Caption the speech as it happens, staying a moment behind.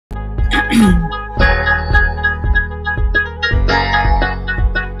Hello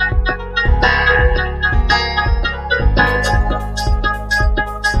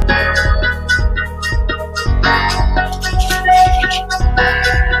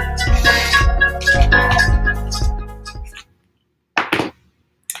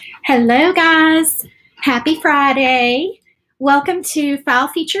guys, happy Friday. Welcome to File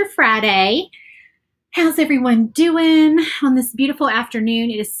Feature Friday. How's everyone doing on this beautiful afternoon?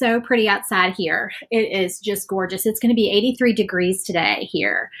 It is so pretty outside here. It is just gorgeous. It's going to be 83 degrees today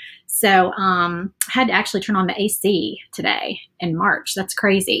here. So I had to actually turn on the AC today in March. That's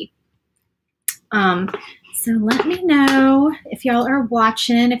crazy. So let me know if y'all are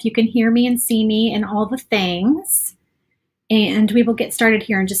watching, if you can hear me and see me and all the things. And we will get started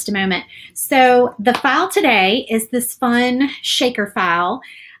here in just a moment. So the file today is this fun shaker file.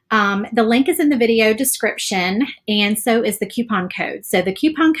 The link is in the video description, and so is the coupon code. So the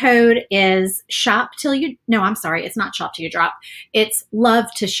coupon code is shop till you, no, I'm sorry, it's not shop till you drop. It's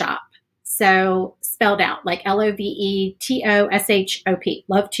love to shop. So spelled out like LOVETOSHOP,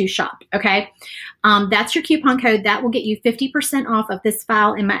 love to shop, okay? That's your coupon code. That will get you 50% off of this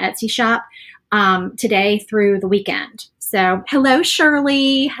file in my Etsy shop today through the weekend. So hello,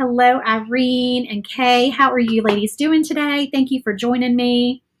 Shirley. Hello, Irene and Kay. How are you ladies doing today? Thank you for joining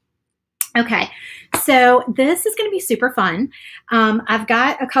me. Okay, so this is going to be super fun. I've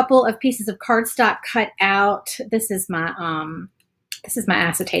got a couple of pieces of cardstock cut out. This is my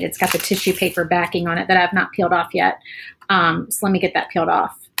acetate. It's got the tissue paper backing on it that I've not peeled off yet. So let me get that peeled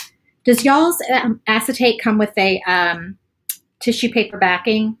off. Does y'all's acetate come with a tissue paper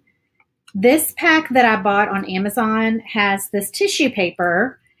backing? This pack that I bought on Amazon has this tissue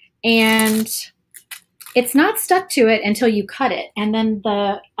paper, and it's not stuck to it until you cut it, and then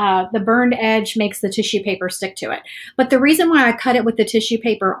the burned edge makes the tissue paper stick to it. But the reason why I cut it with the tissue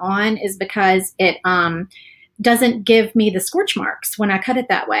paper on is because it doesn't give me the scorch marks when I cut it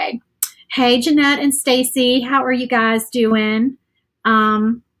that way. Hey, Jeanette and Stacy, how are you guys doing?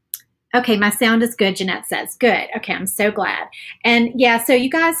 Okay, my sound is good, Jeanette says. Good. Okay, I'm so glad. And yeah, so you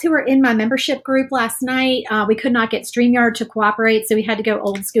guys who were in my membership group last night, we could not get StreamYard to cooperate, so we had to go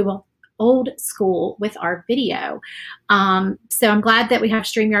old school with our video. So I'm glad that we have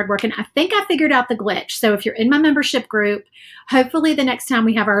StreamYard working. I think I figured out the glitch. So if you're in my membership group, hopefully the next time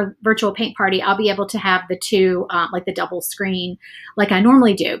we have our virtual paint party, I'll be able to have the two, like the double screen like I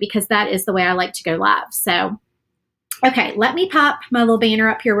normally do, because that is the way I like to go live. So okay, let me pop my little banner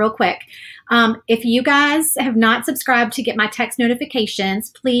up here real quick. If you guys have not subscribed to get my text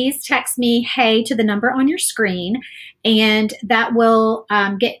notifications, please text me, hey, to the number on your screen, and that will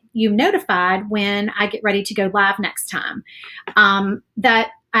get you notified when I get ready to go live next time.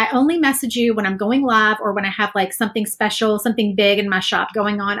 That I only message you when I'm going live or when I have like something special, something big in my shop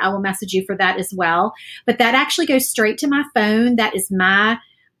going on. I will message you for that as well. But that actually goes straight to my phone. That is my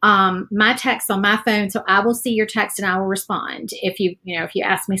text on my phone, so I will see your text and I will respond if you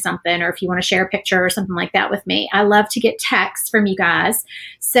ask me something, or if you want to share a picture or something like that with me. I love to get texts from you guys,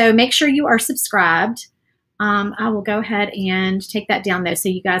 so make sure you are subscribed. I will go ahead and take that down though, so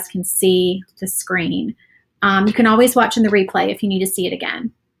you guys can see the screen. You can always watch in the replay if you need to see it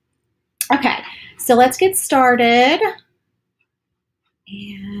again. Okay, so let's get started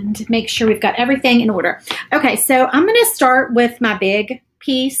and make sure we've got everything in order. Okay, so I'm going to start with my big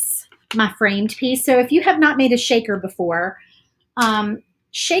piece, my framed piece. So if you have not made a shaker before,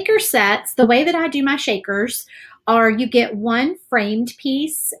 shaker sets, the way that I do my shakers are you get one framed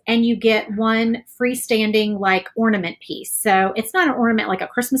piece and you get one freestanding like ornament piece. So it's not an ornament like a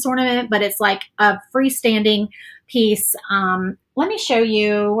Christmas ornament, but it's like a freestanding piece. Let me show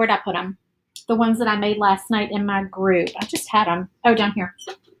you, where'd I put them? The ones that I made last night in my group. I just had them. Oh, down here.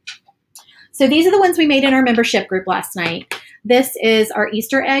 So these are the ones we made in our membership group last night. This is our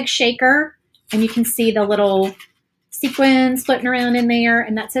Easter egg shaker, and you can see the little sequins floating around in there,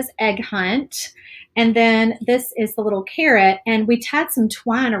 and that says Egg Hunt. And then this is the little carrot, and we tied some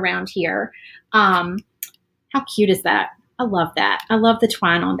twine around here. How cute is that? I love that. I love the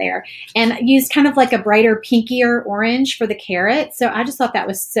twine on there, and I used kind of like a brighter pinkier orange for the carrot. So I just thought that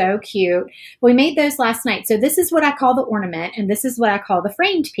was so cute. We made those last night. So this is what I call the ornament, and this is what I call the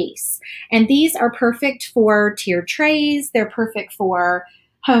framed piece. And these are perfect for tiered trays. They're perfect for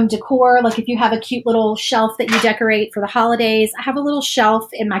home decor. Like if you have a cute little shelf that you decorate for the holidays. I have a little shelf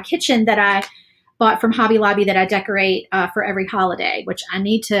in my kitchen that I bought from Hobby Lobby that I decorate for every holiday, which I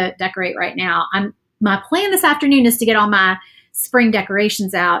need to decorate right now. My plan this afternoon is to get all my spring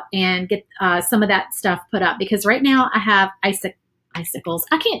decorations out and get some of that stuff put up, because right now I have icicles.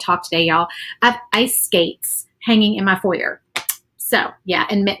 I can't talk today, y'all. I have ice skates hanging in my foyer. So yeah,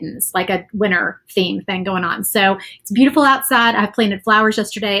 and mittens, like a winter theme thing going on. So it's beautiful outside. I planted flowers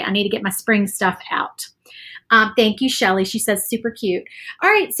yesterday. I need to get my spring stuff out. Thank you, Shelly. She says super cute. All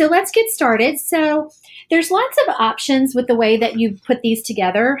right, so let's get started. So there's lots of options with the way that you put these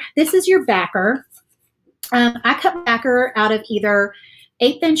together. This is your backer. I cut my backer out of either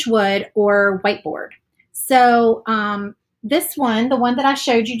 1/8" wood or whiteboard. So this one, the one that I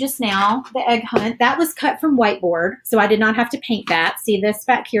showed you just now, the egg hunt, that was cut from whiteboard. So I did not have to paint that. See, this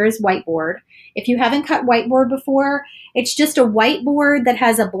back here is whiteboard. If you haven't cut whiteboard before, it's just a whiteboard that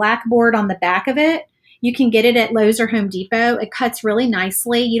has a blackboard on the back of it. You can get it at Lowe's or Home Depot. It cuts really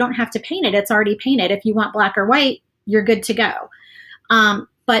nicely. You don't have to paint it. It's already painted. If you want black or white, you're good to go.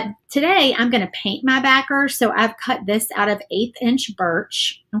 But today I'm going to paint my backer. So I've cut this out of 1/8"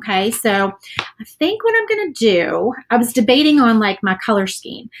 birch. Okay. So I think what I'm going to do, I was debating on like my color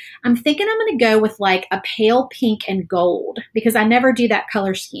scheme. I'm thinking I'm going to go with like a pale pink and gold because I never do that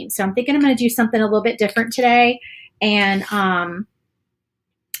color scheme. So I'm thinking I'm going to do something a little bit different today and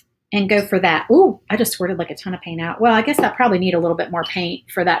go for that. Ooh, I just squirted like a ton of paint out. Well, I guess I probably need a little bit more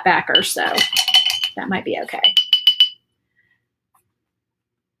paint for that backer. So that might be okay.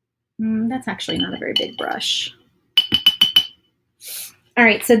 That's actually not a very big brush. All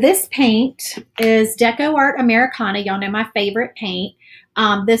right, so this paint is Deco Art Americana. Y'all know my favorite paint.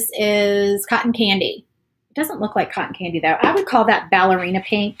 This is cotton candy. It doesn't look like cotton candy though. I would call that ballerina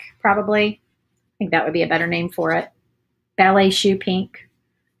pink, probably. I think that would be a better name for it. Ballet shoe pink.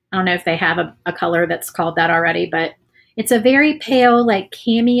 I don't know if they have a color that's called that already, but it's a very pale, like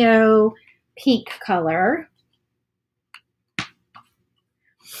cameo pink color.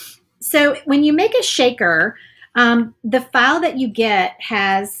 So when you make a shaker, the file that you get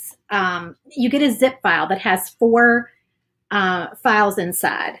has, you get a zip file that has 4 files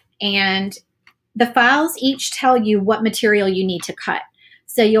inside. And the files each tell you what material you need to cut.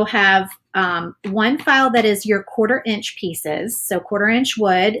 So you'll have one file that is your 1/4" pieces. So 1/4"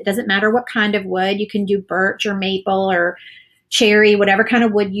 wood, it doesn't matter what kind of wood. You can do birch or maple or cherry, whatever kind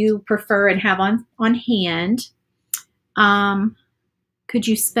of wood you prefer and have on hand. Could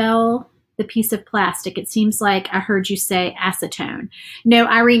you spell the piece of plastic? It seems like I heard you say acetone. No,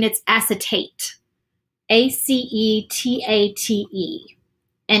 Irene, it's acetate. ACETATE.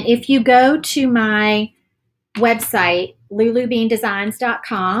 And if you go to my website,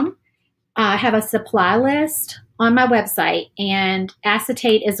 lulubeandesigns.com, I have a supply list on my website, and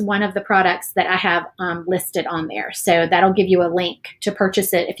acetate is one of the products that I have listed on there. So that'll give you a link to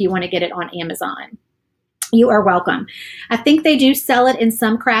purchase it if you want to get it on Amazon. You are welcome. I think they do sell it in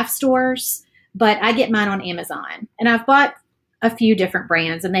some craft stores, but I get mine on Amazon. And I've bought a few different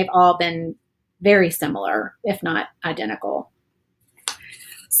brands, and they've all been very similar, if not identical.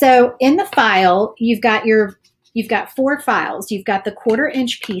 So in the file, you've got 4 files. You've got the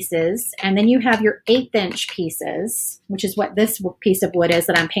 1/4" pieces, and then you have your 1/8" pieces, which is what this piece of wood is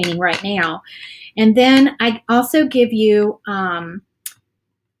that I'm painting right now. And then I also give you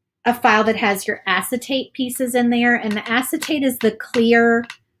a file that has your acetate pieces in there, and the acetate is the clear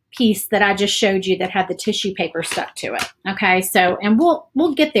piece that I just showed you that had the tissue paper stuck to it. Okay, so, and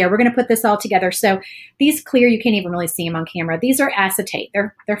we'll get there. We're going to put this all together. So these clear, you can't even really see them on camera. These are acetate.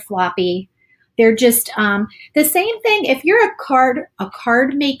 They're floppy. They're just the same thing. If you're a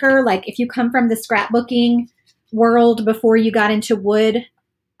card maker, like if you come from the scrapbooking world before you got into wood,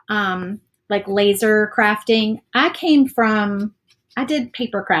 like laser crafting, I did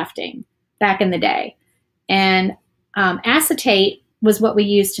paper crafting back in the day, and acetate was what we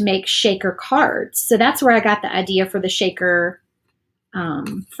used to make shaker cards. So that's where I got the idea for the shaker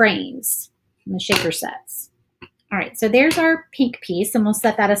frames and the shaker sets. All right, so there's our pink piece, and we'll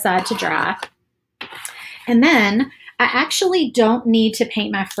set that aside to dry. And then I actually don't need to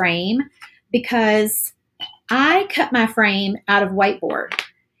paint my frame because I cut my frame out of whiteboard.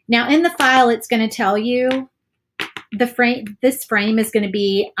 Now in the file, it's going to tell you this frame is going to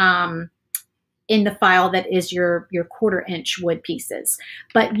be in the file that is your 1/4" wood pieces.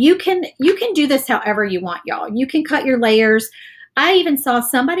 But you can do this however you want, y'all. You can cut your layers. I even saw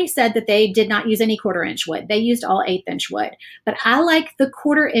somebody said that they did not use any 1/4" wood. They used all 1/8" wood. But I like the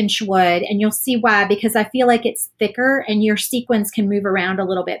 1/4" wood, and you'll see why, because I feel like it's thicker and your sequins can move around a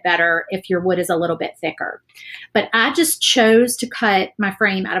little bit better if your wood is a little bit thicker. But I just chose to cut my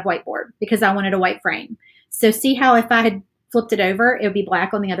frame out of whiteboard because I wanted a white frame. So see how if I had flipped it over, it would be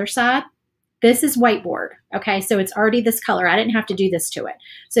black on the other side? This is whiteboard, okay? So it's already this color. I didn't have to do this to it.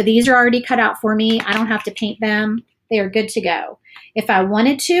 So these are already cut out for me. I don't have to paint them. They are good to go. If I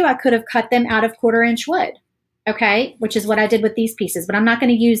wanted to, I could have cut them out of 1/4" wood, okay? Which is what I did with these pieces, but I'm not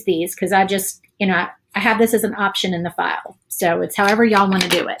gonna use these because I just, I have this as an option in the file. So it's however y'all want to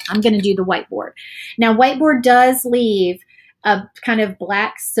do it. I'm going to do the whiteboard. Now, whiteboard does leave a kind of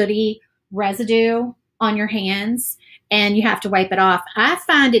black sooty residue on your hands, and you have to wipe it off. I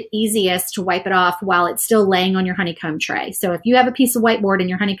find it easiest to wipe it off while it's still laying on your honeycomb tray. So if you have a piece of whiteboard in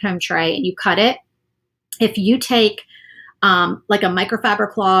your honeycomb tray and you cut it, if you take like a microfiber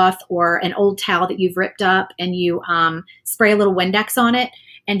cloth or an old towel that you've ripped up and you spray a little Windex on it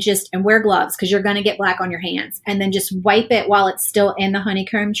and wear gloves because you're going to get black on your hands, and then just wipe it while it's still in the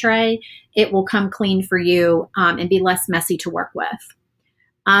honeycomb tray, it will come clean for you and be less messy to work with.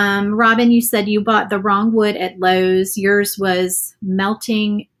 Robin, you said you bought the wrong wood at Lowe's. Yours was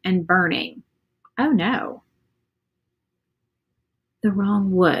melting and burning. Oh no. The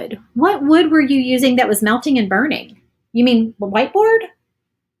wrong wood. What wood were you using that was melting and burning? You mean the whiteboard?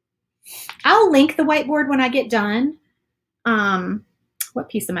 I'll link the whiteboard when I get done. What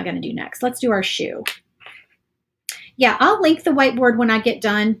piece am I going to do next? Let's do our shoe. Yeah, I'll link the whiteboard when I get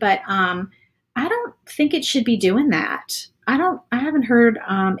done, but I don't think it should be doing that. I haven't heard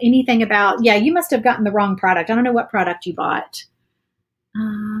anything about, yeah, you must have gotten the wrong product. I don't know what product you bought.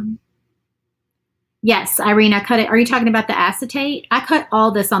 Yes, Irene, I cut it. Are you talking about the acetate? I cut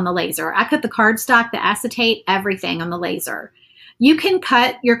all this on the laser. I cut the cardstock, the acetate, everything on the laser. You can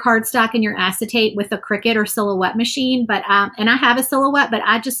cut your cardstock and your acetate with a Cricut or Silhouette machine, but and I have a Silhouette, but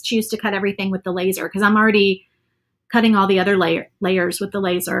I just choose to cut everything with the laser because I'm already cutting all the other layers with the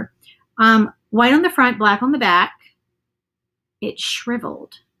laser. White on the front, black on the back. It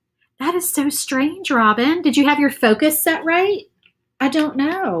shriveled. That is so strange, Robin. Did you have your focus set right? I don't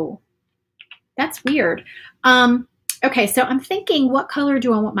know. That's weird. Okay, so I'm thinking, what color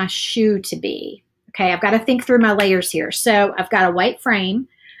do I want my shoe to be? Okay, I've got to think through my layers here. So I've got a white frame.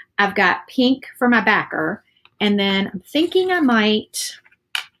 I've got pink for my backer. And then I'm thinking I might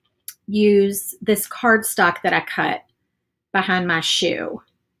use this cardstock that I cut behind my shoe.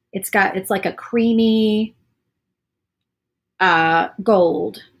 It's like a creamy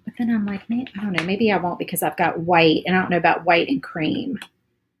gold. But then I'm like, I don't know, maybe I won't because I've got white and I don't know about white and cream.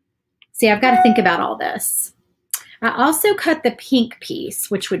 See, I've got to think about all this. I also cut the pink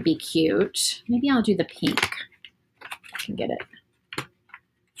piece, which would be cute. Maybe I'll do the pink. I can get it.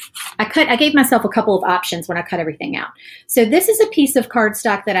 I gave myself a couple of options when I cut everything out. So this is a piece of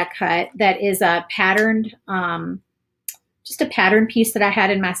cardstock that I cut that is a patterned, just a pattern piece that I had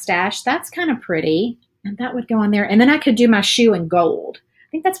in my stash. That's kind of pretty. And that would go on there. And then I could do my shoe in gold. I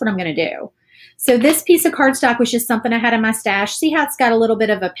think that's what I'm going to do. So this piece of cardstock was just something I had in my stash. See how it's got a little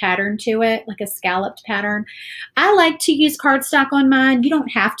bit of a pattern to it, like a scalloped pattern. I like to use cardstock on mine. You don't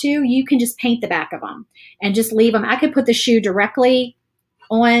have to. You can just paint the back of them and just leave them. I could put the shoe directly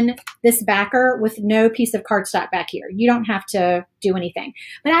on this backer with no piece of cardstock back here. You don't have to do anything.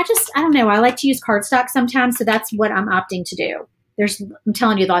 But I don't know. I like to use cardstock sometimes, so that's what I'm opting to do. I'm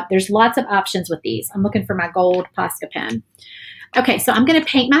telling you, there's lots of options with these. I'm looking for my gold Posca pen. Okay, so I'm going to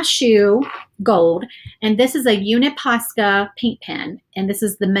paint my shoe gold, and this is a Unit Posca paint pen, and this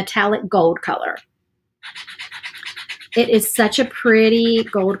is the metallic gold color. It is such a pretty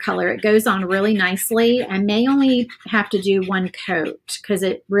gold color. It goes on really nicely. I may only have to do one coat because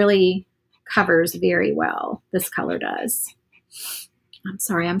it really covers very well. This color does. I'm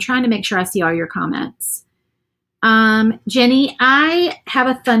sorry, I'm trying to make sure I see all your comments. Jenny, I have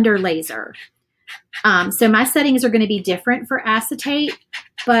a Thunder laser. So my settings are going to be different for acetate,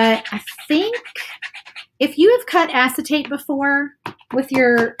 but I think if you have cut acetate before with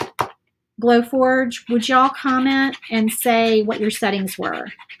your Glowforge, would y'all comment and say what your settings were?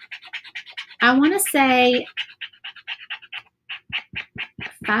 I want to say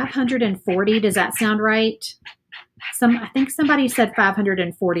 540. Does that sound right? I think somebody said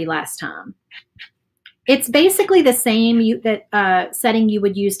 540 last time. It's basically the same setting you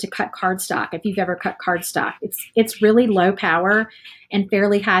would use to cut cardstock if you've ever cut cardstock. It's really low power and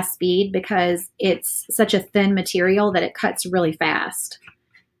fairly high speed because it's such a thin material that it cuts really fast.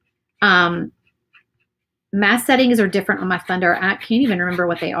 My settings are different on my Thunder. I can't even remember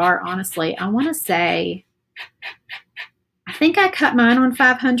what they are, honestly. I want to say, I think I cut mine on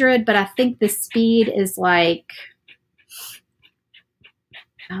 500, but I think the speed is like,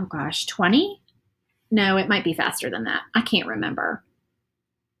 oh gosh, 20? No, it might be faster than that. I can't remember.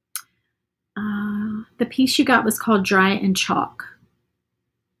 The piece you got was called Dry and Chalk.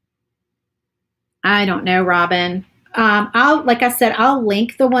 I don't know, Robin. Like I said, I'll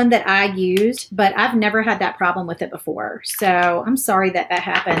link the one that I used, but I've never had that problem with it before. So I'm sorry that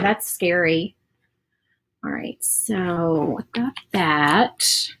happened. That's scary. All right, so got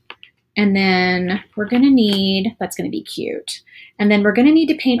that. And then we're going to need, that's going to be cute. And then we're going to need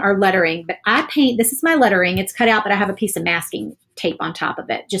to paint our lettering. But I paint, this is my lettering. It's cut out, but I have a piece of masking tape on top of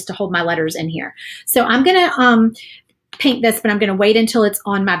it just to hold my letters in here. So I'm going to paint this, but I'm going to wait until it's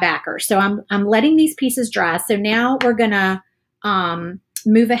on my backer. So I'm letting these pieces dry. So now we're going to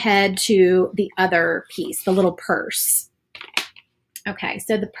move ahead to the other piece, the little purse. Okay,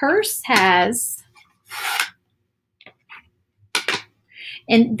 so the purse has...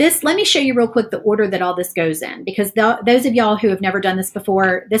 And this, let me show you real quick the order that all this goes in, because those of y'all who have never done this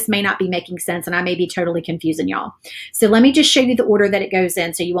before, this may not be making sense and I may be totally confusing y'all. So let me just show you the order that it goes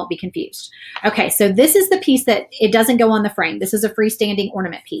in so you won't be confused. Okay, so this is the piece that it doesn't go on the frame. This is a freestanding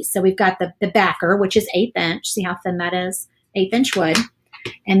ornament piece. So we've got the backer, which is 1/8 inch. See how thin that is? 1/8 inch wood.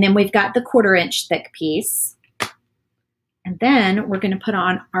 And then we've got the 1/4 inch thick piece. And then we're going to put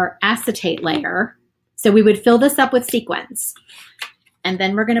on our acetate layer. So we would fill this up with sequins. And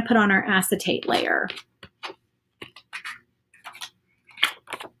then we're going to put on our acetate layer.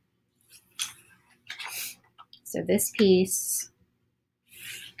 So this piece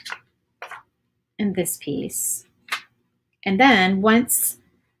and this piece. And then once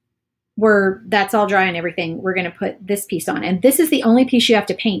that's all dry and everything, we're going to put this piece on. And this is the only piece you have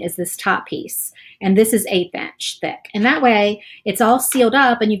to paint is this top piece. And this is 1/8 inch thick. And that way it's all sealed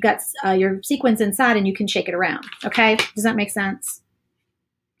up and you've got your sequins inside and you can shake it around. Okay, does that make sense?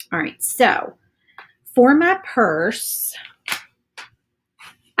 All right, so for my purse,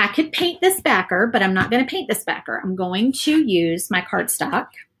 I could paint this backer, but I'm not going to paint this backer. I'm going to use my cardstock.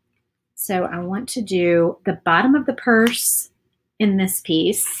 So I want to do the bottom of the purse in this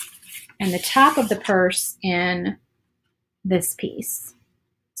piece and the top of the purse in this piece.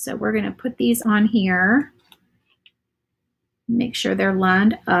 So we're going to put these on here. Make sure they're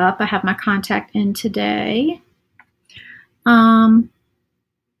lined up. I have my contact in today.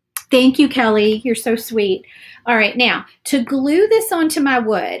 Thank you, Kelly. You're so sweet. All right, now to glue this onto my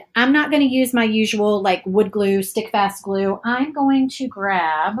wood, I'm not going to use my usual like wood glue, stick fast glue. I'm going to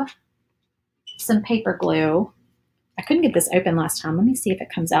grab some paper glue. I couldn't get this open last time. Let me see if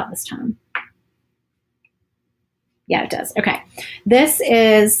it comes out this time. Yeah, it does. Okay. This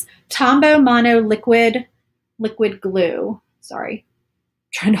is Tombow Mono liquid glue. Sorry.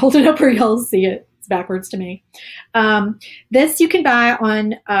 I'm trying to hold it up where y'all see it. It's backwards to me. This you can buy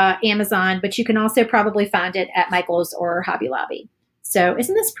on Amazon, but you can also probably find it at Michael's or Hobby Lobby. So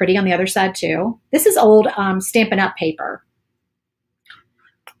isn't this pretty on the other side too? This is old Stampin' Up! Paper.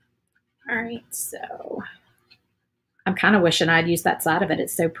 All right, so I'm kind of wishing I'd used that side of it.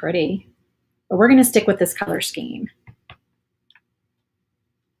 It's so pretty. But we're going to stick with this color scheme.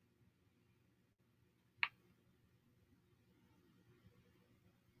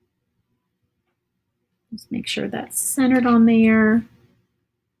 Just make sure that's centered on there.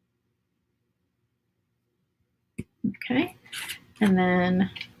 Okay, and then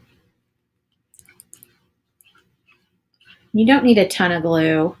you don't need a ton of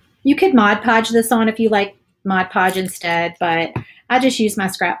glue. You could Mod Podge this on if you like Mod Podge instead, but I just use my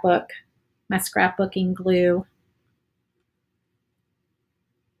scrapbooking glue.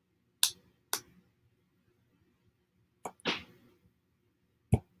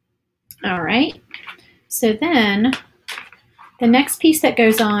 All right. So then the next piece that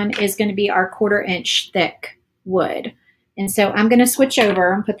goes on is going to be our 1/4 inch thick wood. And so I'm going to switch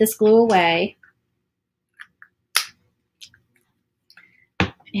over and put this glue away.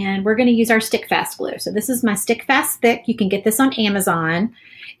 And we're going to use our stick fast glue. So this is my stick fast thick. You can get this on Amazon.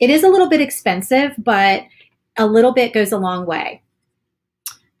 It is a little bit expensive, but a little bit goes a long way.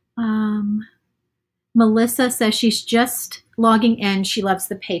 Melissa says she's just logging in. She loves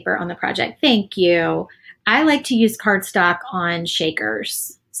the paper on the project. Thank you. I like to use cardstock on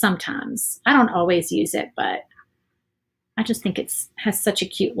shakers sometimes. I don't always use it, but I just think it has such a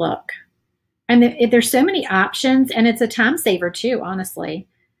cute look. And there's so many options, and it's a time saver too, honestly.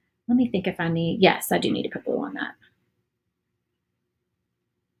 Let me think if I need, yes, I do need to put glue on that.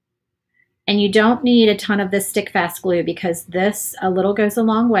 And you don't need a ton of this stick fast glue because this a little goes a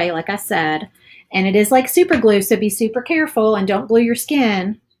long way, like I said. And it is like super glue, so be super careful and don't glue your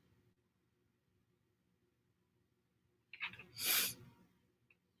skin.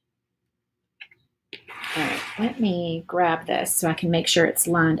 All right, let me grab this so I can make sure it's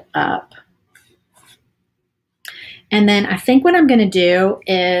lined up. And then I think what I'm going to do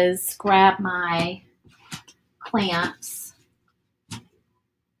is grab my clamps.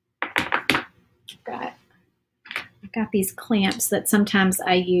 I've got these clamps that sometimes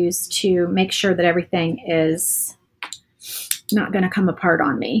I use to make sure that everything is not going to come apart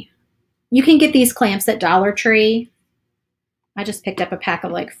on me. You can get these clamps at Dollar Tree. I just picked up a pack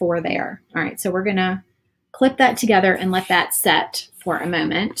of like 4 there. All right, so we're gonna clip that together and let that set for a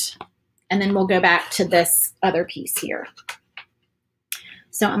moment. And then we'll go back to this other piece here.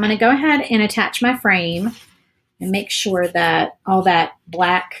 So I'm gonna go ahead and attach my frame and make sure that all that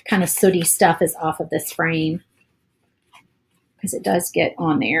black kind of sooty stuff is off of this frame, because it does get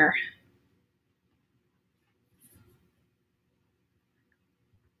on there.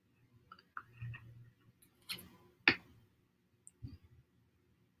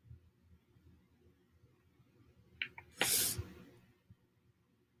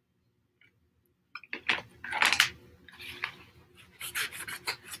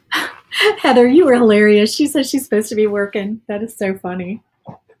 Heather, you were hilarious. She said she's supposed to be working. That is so funny.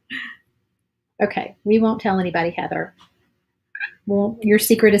 Okay, we won't tell anybody, Heather. Well, your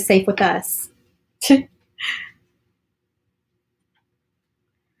secret is safe with us.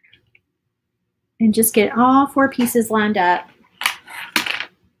 And just get all 4 pieces lined up.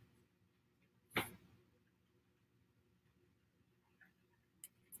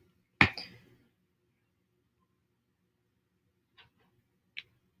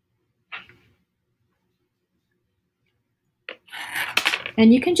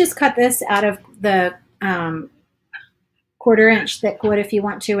 And you can just cut this out of the 1/4-inch thick wood if you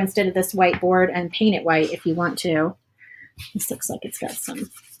want to, instead of this whiteboard, and paint it white if you want to. This looks like it's got some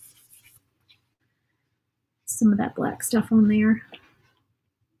of that black stuff on there.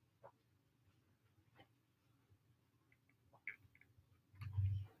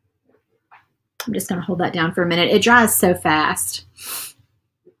 I'm just going to hold that down for a minute. It dries so fast.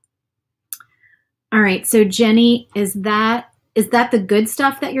 All right, so Jenny, is that the good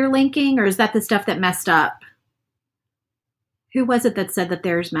stuff that you're linking, or is that the stuff that messed up? Who was it that said that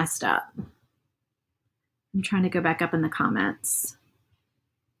theirs messed up? I'm trying to go back up in the comments.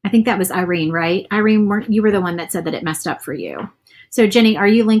 I think that was Irene, right? Irene, you were the one that said that it messed up for you. So Jenny, are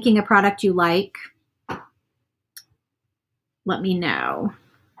you linking a product you like? Let me know.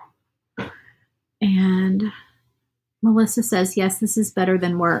 And Melissa says, yes, this is better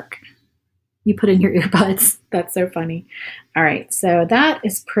than work. You put in your earbuds. That's so funny. All right, so that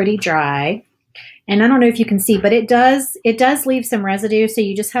is pretty dry. And I don't know if you can see, but it does leave some residue, so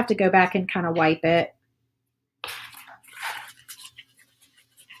you just have to go back and kind of wipe it.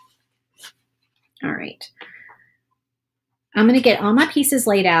 All right. I'm going to get all my pieces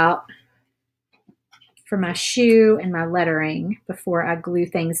laid out for my shoe and my lettering before I glue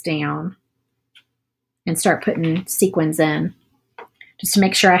things down and start putting sequins in, just to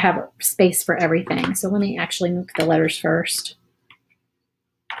make sure I have space for everything. So let me actually move the letters first.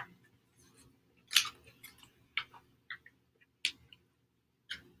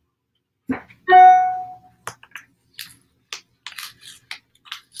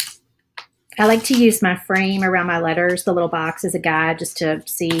 I like to use my frame around my letters, the little box, as a guide, just to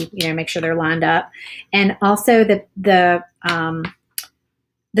see, make sure they're lined up. And also the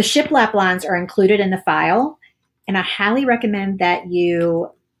shiplap lines are included in the file, and I highly recommend that you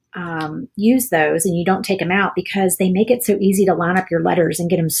use those and you don't take them out, because they make it so easy to line up your letters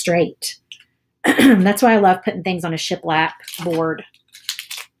and get them straight. That's why I love putting things on a shiplap board,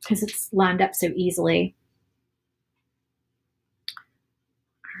 because it's lined up so easily.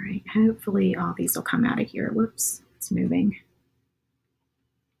 All right, hopefully all these will come out of here. Whoops, it's moving.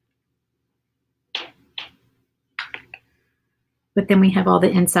 But then we have all the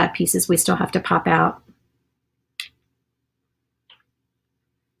inside pieces we still have to pop out.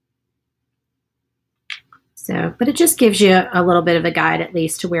 So, but it just gives you a little bit of a guide, at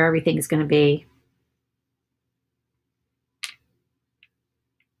least, to where everything is going to be.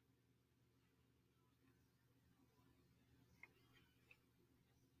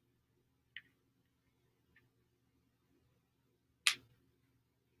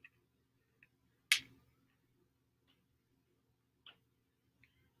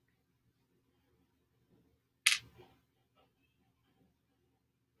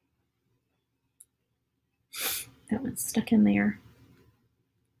 That one's stuck in there.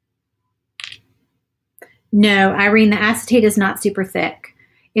 No, Irene, the acetate is not super thick.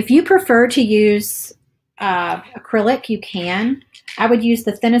 If you prefer to use acrylic, you can. I would use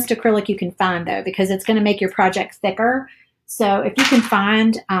the thinnest acrylic you can find, though, because it's going to make your project thicker. So if you can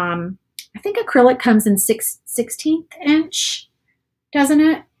find, I think acrylic comes in 16th inch, doesn't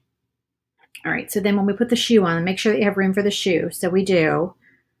it? All right, so then when we put the shoe on, make sure that you have room for the shoe. So we do.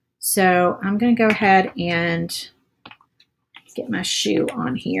 So I'm going to go ahead and get my shoe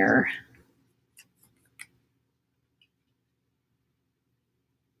on here.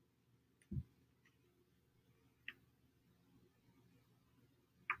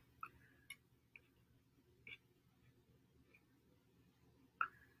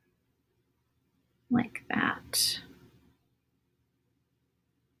 like that.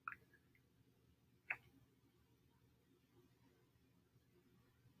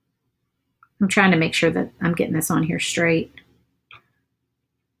 I'm trying to make sure that I'm getting this on here straight,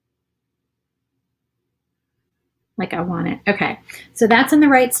 like I want it. Okay, so that's in the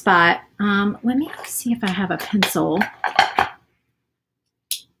right spot. Let me see if I have a pencil.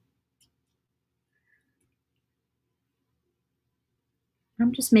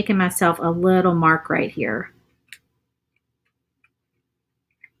 I'm just making myself a little mark right here.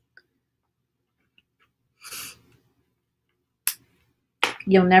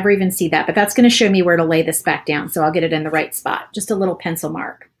 You'll never even see that, but that's going to show me where to lay this back down, so I'll get it in the right spot. Just a little pencil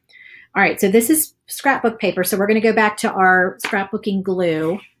mark. All right, so this is scrapbook paper, so we're going to go back to our scrapbooking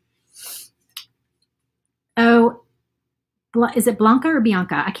glue. Oh, is it Blanca or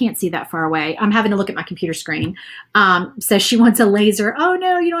Bianca? I can't see that far away. I'm having to look at my computer screen. So she wants a laser. Oh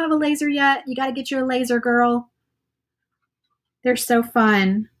no, you don't have a laser yet. You got to get you a laser, girl. They're so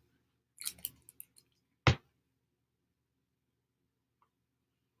fun.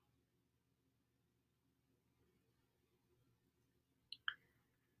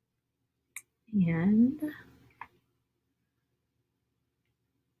 And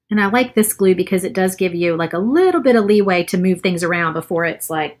I like this glue because it does give you like a little bit of leeway to move things around before it's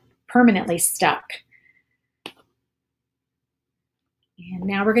like permanently stuck. And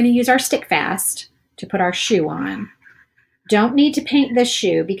now we're going to use our Stick Fast to put our shoe on. Don't need to paint this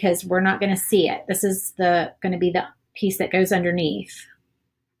shoe because we're not going to see it. This is going to be the piece that goes underneath.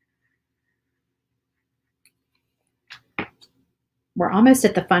 We're almost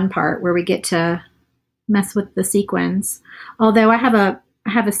at the fun part where we get to mess with the sequins. Although I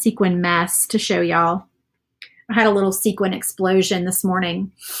have a sequin mess to show y'all. I had a little sequin explosion this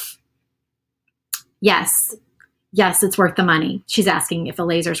morning. Yes, it's worth the money. She's asking if a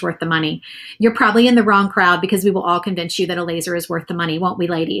laser is worth the money. You're probably in the wrong crowd because we will all convince you that a laser is worth the money, won't we,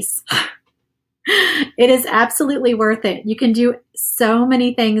 ladies? It is absolutely worth it. You can do so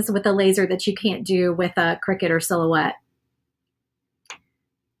many things with a laser that you can't do with a Cricut or Silhouette.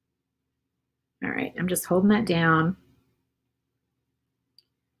 All right, I'm just holding that down.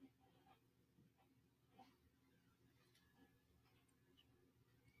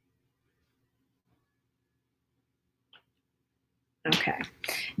 Okay,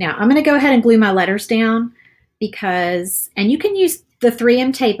 now I'm going to go ahead and glue my letters down because, and you can use the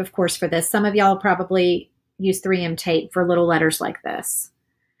 3M tape, of course, for this. Some of y'all probably use 3M tape for little letters like this.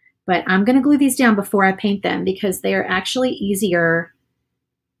 But I'm going to glue these down before I paint them because they are actually easier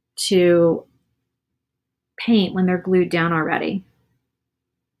to paint when they're glued down already.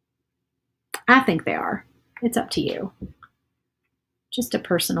 I think they are. It's up to you. Just a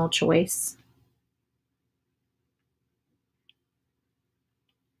personal choice.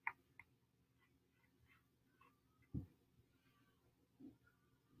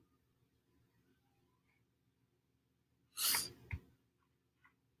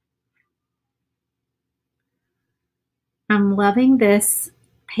 I'm loving this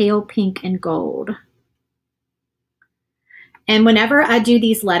pale pink and gold. And whenever I do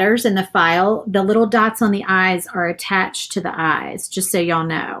these letters in the file, the little dots on the eyes are attached to the eyes, just so y'all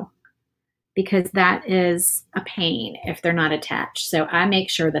know, because that is a pain if they're not attached. So I make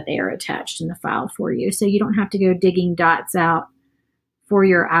sure that they are attached in the file for you, so you don't have to go digging dots out for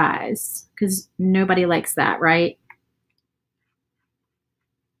your eyes, because nobody likes that, right?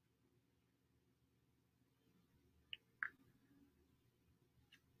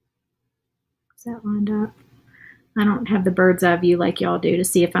 Is that lined up? I don't have the bird's eye view like y'all do to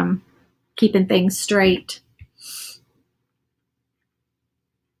see if I'm keeping things straight.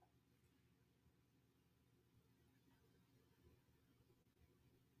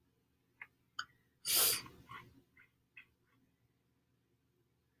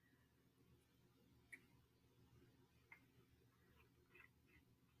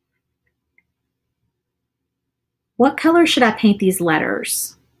 What color should I paint these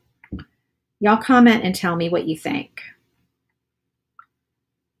letters? Y'all comment and tell me what you think.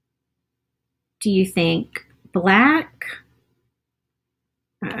 Do you think black?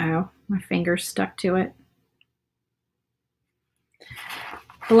 Uh-oh, my finger's stuck to it.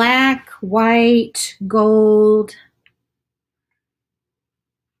 Black, white, gold.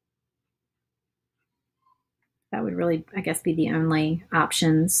 That would really, I guess, be the only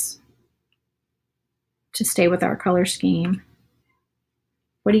options to stay with our color scheme.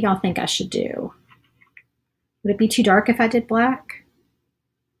 What do y'all think I should do? Would it be too dark if I did black?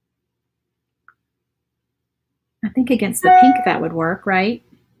 I think against the pink that would work, right?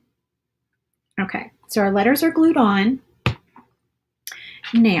 Okay, so our letters are glued on.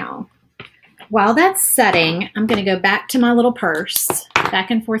 Now, while that's setting, I'm going to go back to my little purse.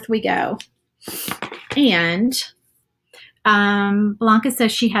 Back and forth we go. And Blanca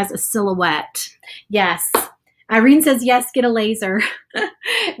says she has a silhouette. Yes. Irene says, yes, get a laser.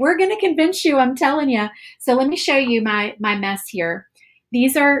 We're going to convince you, I'm telling you. So let me show you my mess here.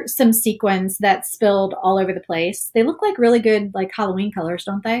 These are some sequins that spilled all over the place. They look like really good like Halloween colors,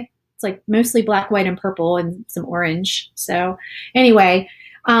 don't they? It's like mostly black, white, and purple and some orange. So anyway,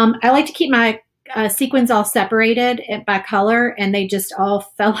 I like to keep my sequins all separated by color, and they just all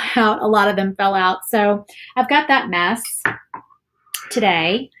fell out. A lot of them fell out. So I've got that mess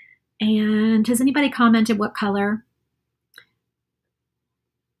today. And has anybody commented what color?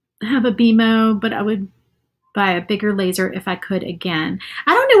 I have a BMO, but I would buy a bigger laser if I could again.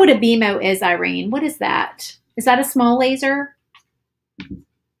 I don't know what a BMO is, Irene. What is that? Is that a small laser?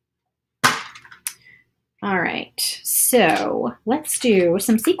 All right, so let's do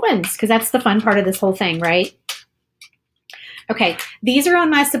some sequins because that's the fun part of this whole thing, right? Okay, these are on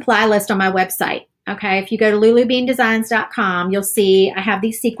my supply list on my website. Okay, if you go to lulubeandesigns.com, you'll see I have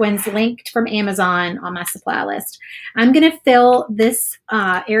these sequins linked from Amazon on my supply list. I'm going to fill this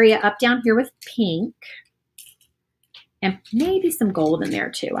area up down here with pink and maybe some gold in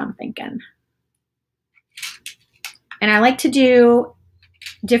there too, I'm thinking. And I like to do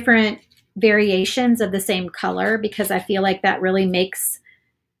different variations of the same color because I feel like that really makes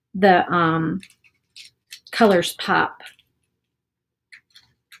the colors pop.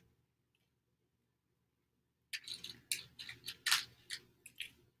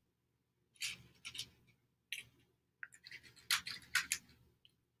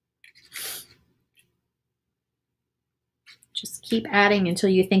 Just keep adding until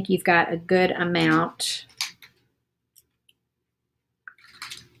you think you've got a good amount.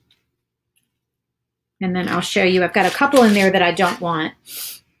 And then I'll show you, I've got a couple in there that I don't want.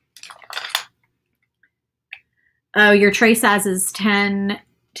 Oh, your tray size is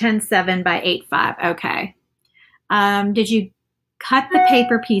 10.7 by 8.5. Okay. Did you cut the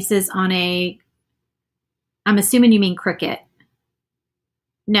paper pieces on a, I'm assuming you mean Cricut.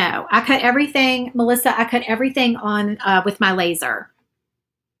 No, I cut everything, Melissa, I cut everything on with my laser.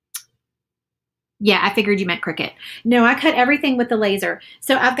 Yeah, I figured you meant Cricut. No, I cut everything with the laser.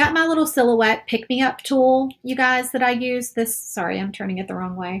 So I've got my little silhouette pick-me-up tool, you guys, that I use. This, sorry, I'm turning it the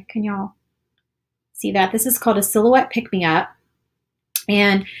wrong way. Can y'all see that? This is called a silhouette pick-me-up.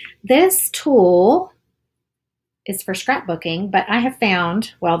 And this tool is for scrapbooking, but I have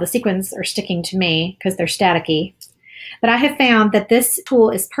found, well, the sequins are sticking to me because they're staticky. But I have found that this tool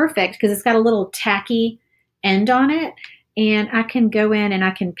is perfect because it's got a little tacky end on it. And I can go in and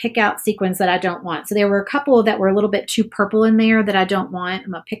I can pick out sequins that I don't want. So there were a couple that were a little bit too purple in there that I don't want.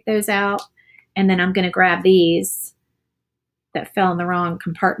 I'm going to pick those out. And then I'm going to grab these that fell in the wrong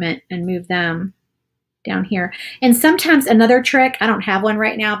compartment and move them down here. And sometimes another trick, I don't have one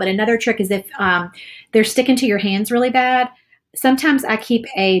right now, but another trick is if they're sticking to your hands really bad, sometimes I keep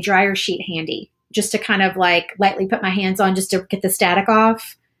a dryer sheet handy just to kind of like lightly put my hands on just to get the static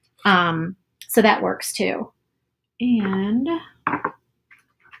off. So that works too. And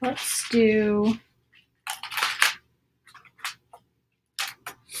let's do,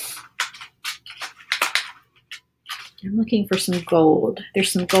 I'm looking for some gold.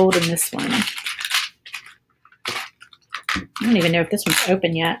 There's some gold in this one. I don't even know if this one's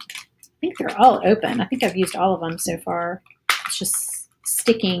open yet. I think they're all open. I think I've used all of them so far. It's just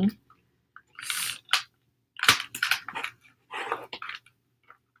sticking.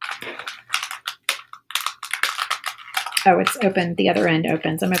 Oh, it's open. The other end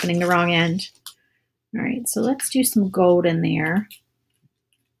opens. I'm opening the wrong end. All right, so let's do some gold in there.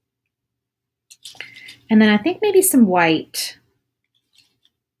 And then I think maybe some white.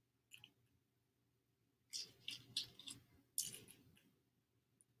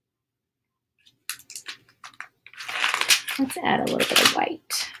 Let's add a little bit of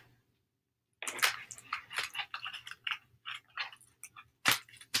white.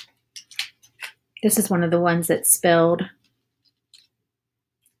 This is one of the ones that spilled.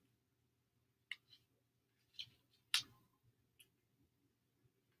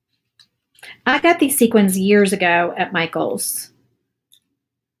 I got these sequins years ago at Michael's.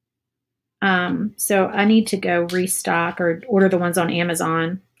 So I need to go restock or order the ones on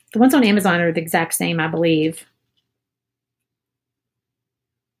Amazon. The ones on Amazon are the exact same, I believe.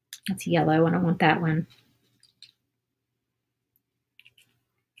 That's yellow. I don't want that one.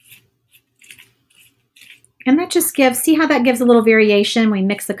 And that just gives, see how that gives a little variation? We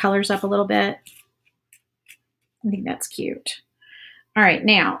mix the colors up a little bit. I think that's cute. All right,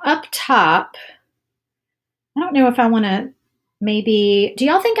 now up top, I don't know if I want to maybe, do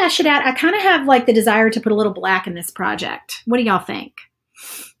y'all think I should add, I kind of have like the desire to put a little black in this project. What do y'all think?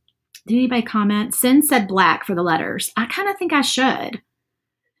 Did anybody comment? Sin said black for the letters. I kind of think I should.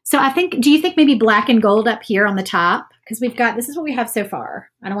 So I think, do you think maybe black and gold up here on the top? Because we've got, this is what we have so far.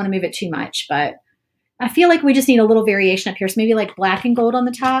 I don't want to move it too much, but I feel like we just need a little variation up here. So maybe like black and gold on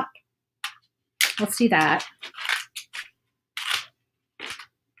the top. Let's do that.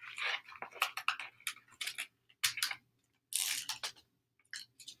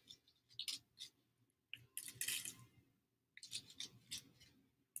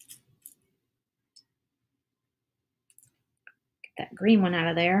 Get that green one out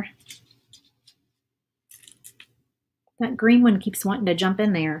of there. That green one keeps wanting to jump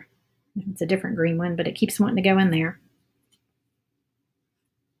in there. It's a different green one, but it keeps wanting to go in there.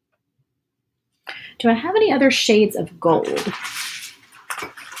 Do I have any other shades of gold?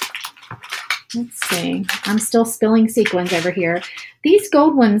 Let's see. I'm still spilling sequins over here. These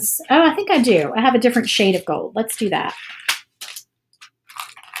gold ones, oh, I think I do. I have a different shade of gold. Let's do that.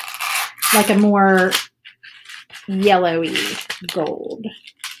 Like a more yellowy gold.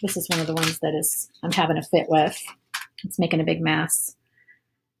 This is one of the ones that I'm having a fit with. It's making a big mess.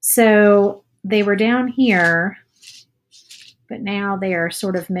 So they were down here, but now they are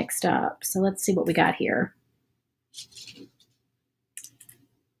sort of mixed up. So let's see what we got here.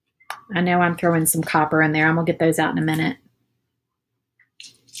 I know I'm throwing some copper in there. I'm going to get those out in a minute.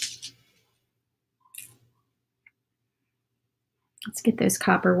 Let's get those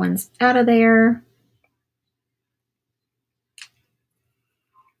copper ones out of there.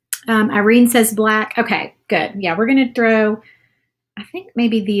 Irene says black. Okay, good. Yeah, we're going to throw, I think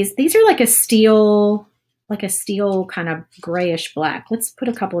maybe these are like a steel kind of grayish black. Let's put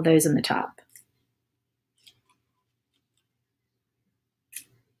a couple of those in the top.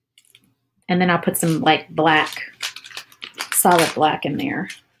 And then I'll put some like black, solid black in there.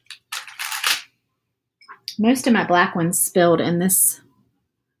 Most of my black ones spilled in this.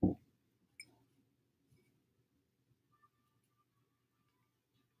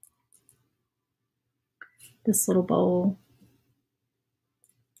 This little bowl.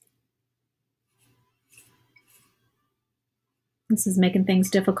 This is making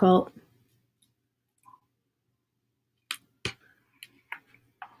things difficult.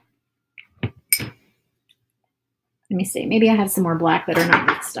 Let me see. Maybe I have some more black that are not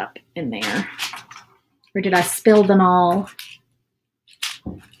mixed up in there. Or did I spill them all?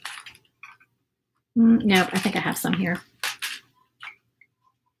 Nope, I think I have some here.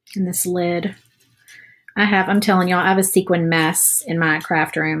 In this lid. I'm telling y'all, I have a sequin mess in my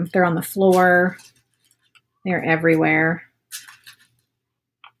craft room. They're on the floor. They're everywhere.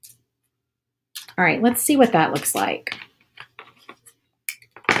 All right, let's see what that looks like.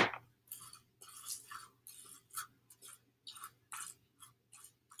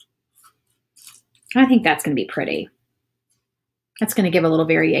 I think that's going to be pretty. That's going to give a little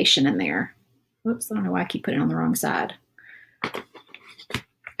variation in there. Whoops, I don't know why I keep putting it on the wrong side.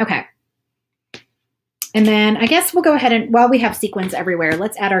 Okay. And then I guess we'll go ahead and, while we have sequins everywhere,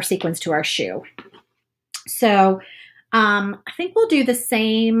 let's add our sequins to our shoe. So I think we'll do the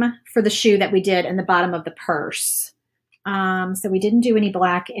same for the shoe that we did in the bottom of the purse. So we didn't do any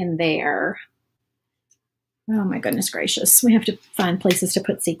black in there. Oh my goodness gracious. We have to find places to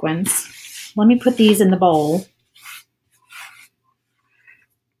put sequins. Let me put these in the bowl.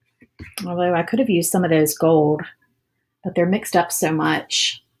 Although I could have used some of those gold, but they're mixed up so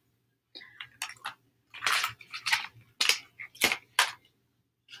much.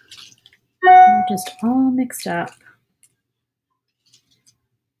 They're just all mixed up.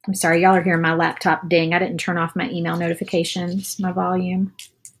 I'm sorry, y'all are hearing my laptop ding. I didn't turn off my email notifications, my volume.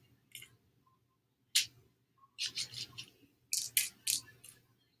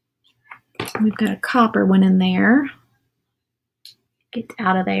 We've got a copper one in there. Get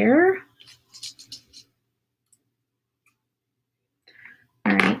out of there.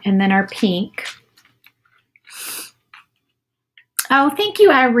 All right, and then our pink. Oh, thank you,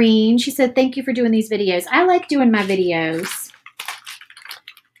 Irene. She said, thank you for doing these videos. I like doing my videos.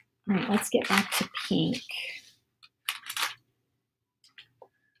 All right, let's get back to pink.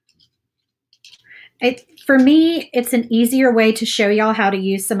 For me, it's an easier way to show y'all how to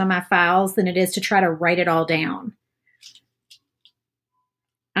use some of my files than it is to try to write it all down.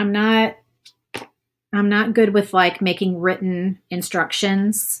 I'm not good with like making written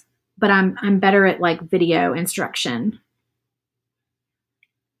instructions, but I'm better at like video instruction.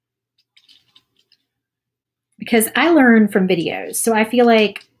 Because I learn from videos. So I feel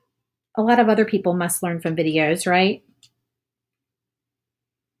like a lot of other people must learn from videos, right?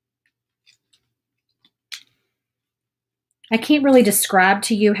 I can't really describe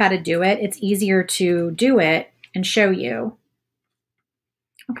to you how to do it. It's easier to do it and show you.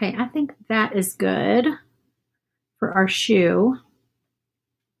 Okay, I think that is good for our shoe.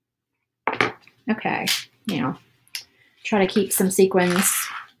 Okay, now try to keep some sequins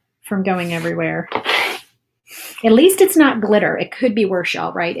from going everywhere. At least it's not glitter. It could be worse,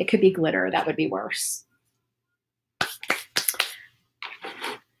 y'all, right? It could be glitter. That would be worse.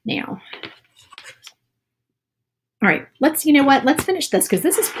 Now, all right, you know what? Let's finish this because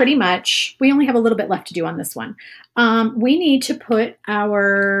this is pretty much, we only have a little bit left to do on this one. We need to put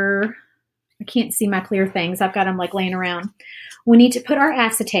our, I can't see my clear things. I've got them like laying around. We need to put our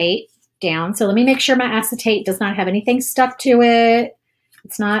acetate down. So let me make sure my acetate does not have anything stuck to it.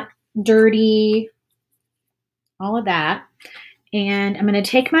 It's not dirty, all of that. And I'm going to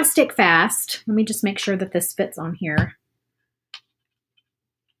take my Stick Fast. Let me just make sure that this fits on here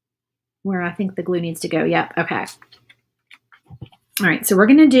where I think the glue needs to go. Yep. Okay. All right. So we're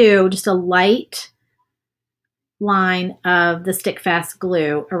going to do just a light line of the Stick Fast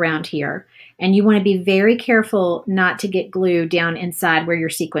glue around here. And you want to be very careful not to get glue down inside where your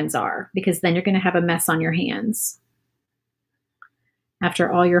sequins are, because then you're going to have a mess on your hands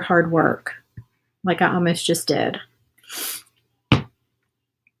after all your hard work, like I almost just did.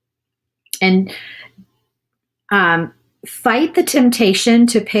 And fight the temptation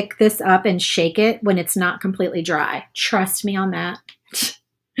to pick this up and shake it when it's not completely dry. Trust me on that.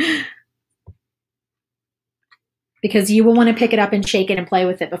 Because you will want to pick it up and shake it and play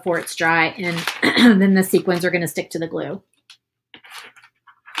with it before it's dry, and then the sequins are going to stick to the glue.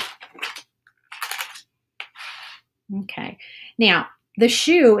 Okay. Now, the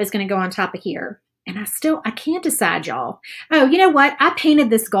shoe is going to go on top of here, and I can't decide, y'all. Oh, you know what? I painted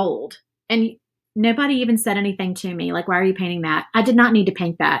this gold, and nobody even said anything to me. Like, why are you painting that? I did not need to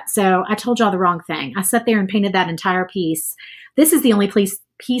paint that. So I told y'all the wrong thing. I sat there and painted that entire piece. This is the only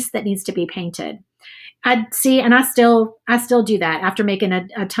piece that needs to be painted. I still do that after making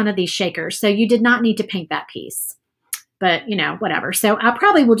a ton of these shakers. So you did not need to paint that piece, but you know, whatever. So I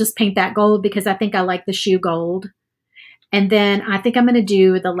probably will just paint that gold because I think I like the shoe gold. And then I think I'm going to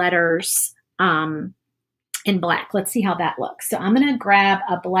do the letters in black. Let's see how that looks. So I'm going to grab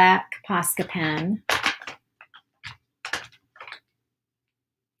a black Posca pen.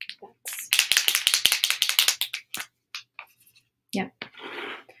 Yep.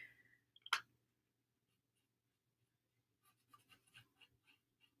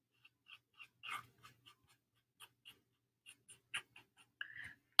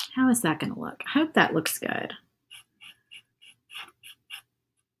 How is that going to look? I hope that looks good.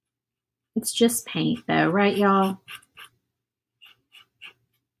 It's just paint though, right, y'all?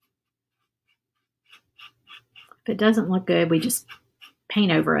 If it doesn't look good, we just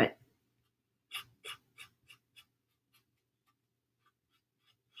paint over it.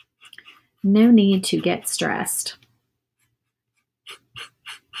 No need to get stressed.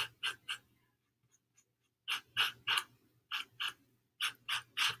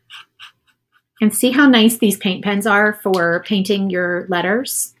 And see how nice these paint pens are for painting your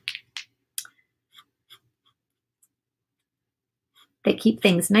letters? They keep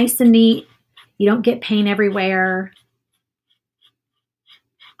things nice and neat. You don't get paint everywhere.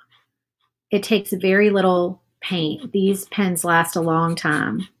 It takes very little paint. These pens last a long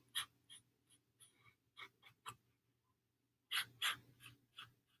time.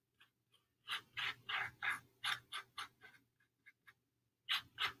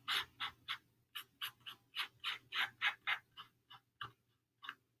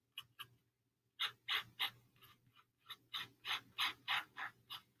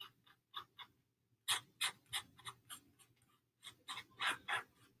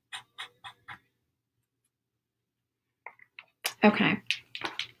 Okay,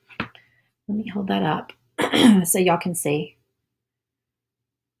 let me hold that up so y'all can see.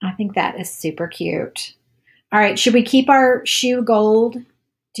 I think that is super cute. All right, should we keep our shoe gold?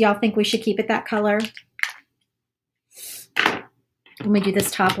 Do y'all think we should keep it that color? Let me do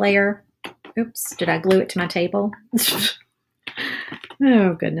this top layer. Oops, did I glue it to my table?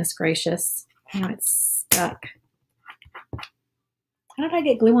 Oh, goodness gracious. Now it's stuck. How did I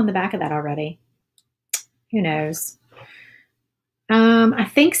get glue on the back of that already? Who knows? I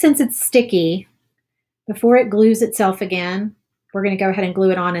think since it's sticky, before it glues itself again, we're going to go ahead and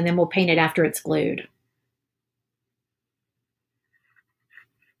glue it on, and then we'll paint it after it's glued.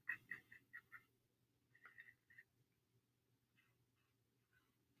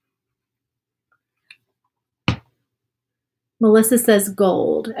 Melissa says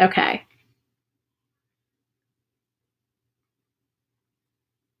gold. Okay.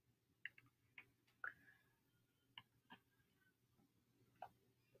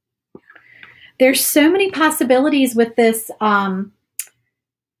 There's so many possibilities with this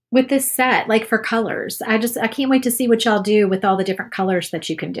set, like for colors. I can't wait to see what y'all do with all the different colors that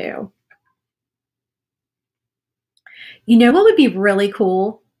you can do. You know what would be really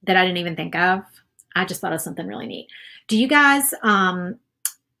cool that I didn't even think of? I just thought of something really neat. Do you guys, do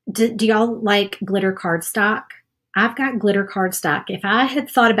y'all like glitter cardstock? I've got glitter cardstock. If I had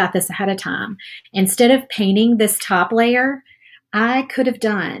thought about this ahead of time, instead of painting this top layer, I could have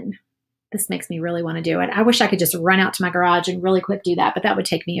done, this makes me really want to do it. I wish I could just run out to my garage and really quick do that, but that would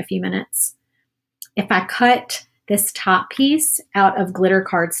take me a few minutes. If I cut this top piece out of glitter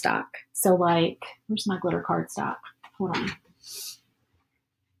cardstock, so like, where's my glitter cardstock? Hold on.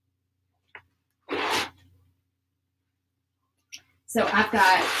 So I've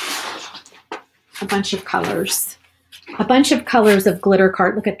got a bunch of colors. A bunch of colors of glitter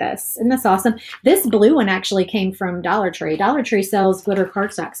card. Look at this. Isn't this awesome? This blue one actually came from Dollar Tree. Dollar Tree sells glitter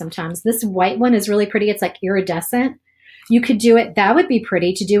cardstock sometimes. This white one is really pretty. It's like iridescent. You could do it. That would be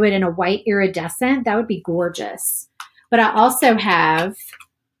pretty to do it in a white iridescent. That would be gorgeous. But I also have,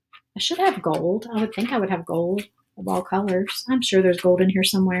 I should have gold. I would think I would have gold of all colors. I'm sure there's gold in here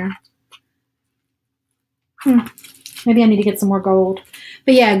somewhere. Maybe I need to get some more gold.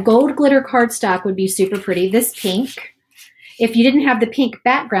 But yeah, gold glitter cardstock would be super pretty. This pink, if you didn't have the pink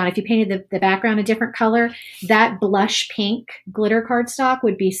background, if you painted the background a different color, that blush pink glitter cardstock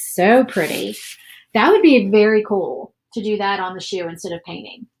would be so pretty. That would be very cool to do that on the shoe instead of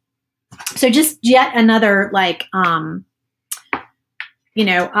painting. So just yet another like, you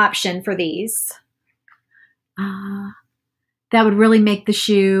know, option for these. That would really make the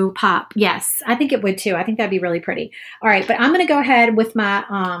shoe pop. Yes, I think it would too. I think that'd be really pretty. All right, but I'm going to go ahead with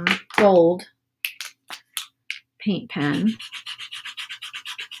my gold paint pen.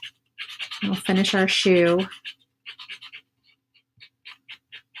 We'll finish our shoe.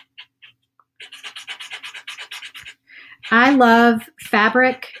 I love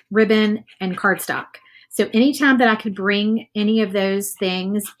fabric, ribbon, and cardstock. So anytime that I could bring any of those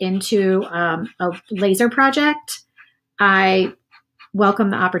things into a laser project, I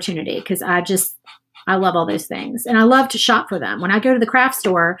welcome the opportunity because I love all those things. And I love to shop for them. When I go to the craft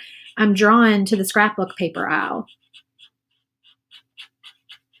store, I'm drawn to the scrapbook paper aisle.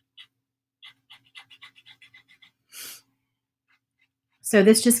 So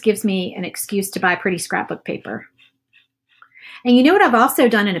this just gives me an excuse to buy pretty scrapbook paper. And you know what I've also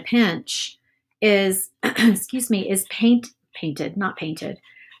done in a pinch is, excuse me, is printed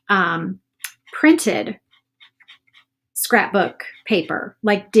scrapbook paper,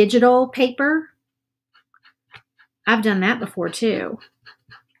 like digital paper. I've done that before too.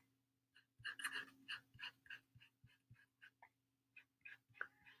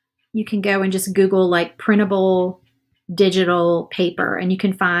 You can go and just Google like printable digital paper and you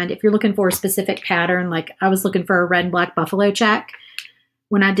can find, if you're looking for a specific pattern, like I was looking for a red and black buffalo check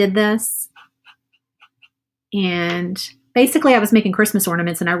when I did this. And basically I was making Christmas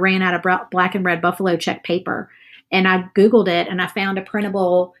ornaments and I ran out of black and red buffalo check paper. And I Googled it and I found a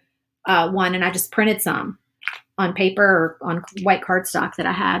printable one and I just printed some on paper or on white cardstock that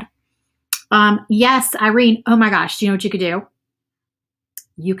I had. Yes, Irene, oh my gosh, do you know what you could do?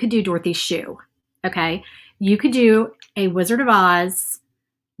 You could do Dorothy's shoe, okay? You could do a Wizard of Oz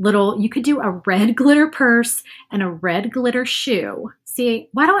you could do a red glitter purse and a red glitter shoe. See,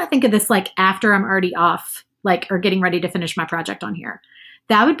 why don't I think of this like after I'm already off, like, or getting ready to finish my project on here?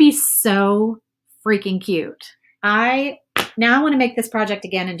 That would be so freaking cute. Now I want to make this project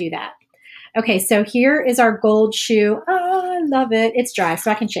again and do that. Okay, so here is our gold shoe. Oh, I love it. It's dry,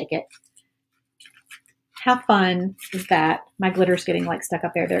 so I can shake it. How fun is that? My glitter's getting like stuck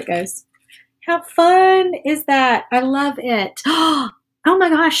up there. There it goes. How fun is that? I love it. Oh my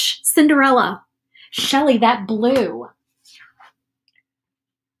gosh, Cinderella. Shelly, that blue.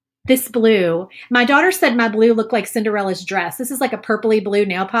 This blue. My daughter said my blue looked like Cinderella's dress. This is like a purpley blue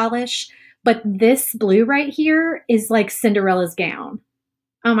nail polish. But this blue right here is like Cinderella's gown.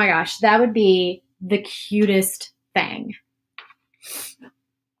 Oh my gosh, that would be the cutest thing.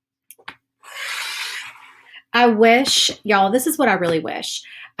 I wish, y'all, this is what I really wish.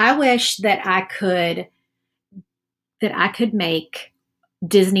 I wish that I could make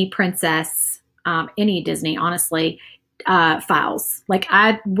Disney princess, any Disney, honestly, files. Like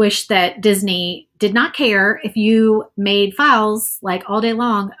I wish that Disney did not care if you made files like all day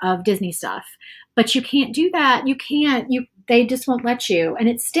long of Disney stuff, but you can't do that. You can't, they just won't let you, and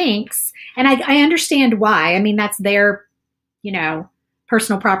it stinks. And I understand why. I mean, that's their, you know,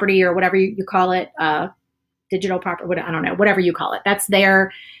 personal property or whatever you call it, digital property, I don't know, whatever you call it. That's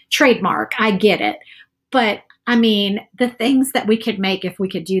their trademark. I get it. But I mean, the things that we could make if we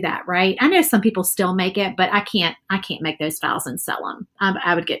could do that, right? I know some people still make it, but I can't make those files and sell them.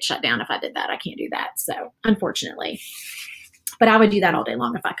 I would get shut down if I did that. I can't do that. So unfortunately, but I would do that all day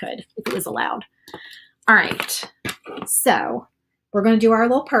long if I could, if it was allowed. All right. So we're going to do our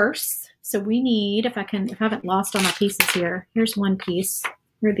little purse. So we need, if I haven't lost all my pieces here, here's one piece.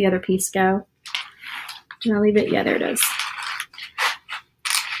 Where'd the other piece go? Did I leave it? Yeah, there it is.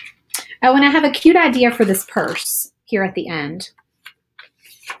 Oh, and I have a cute idea for this purse here at the end.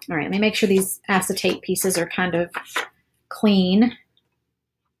 All right, let me make sure these acetate pieces are kind of clean.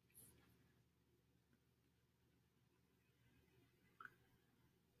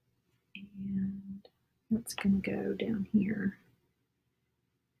 And that's going to go down here.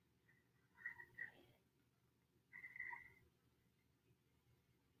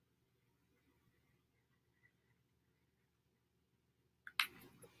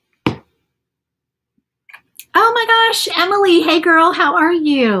 Oh my gosh, Emily, hey girl, how are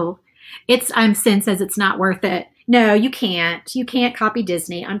you? Sin says it's not worth it. No, you can't. You can't copy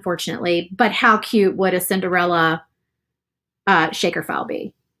Disney, unfortunately. But how cute would a Cinderella shaker file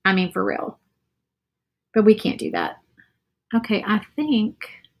be? I mean, for real. But we can't do that. Okay, I think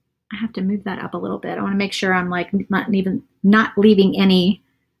I have to move that up a little bit. I want to make sure I'm like not leaving any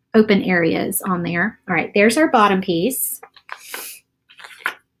open areas on there. All right, there's our bottom piece.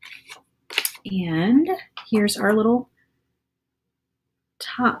 And here's our little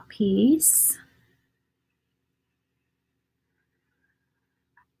top piece.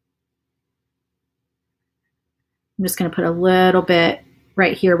 I'm just going to put a little bit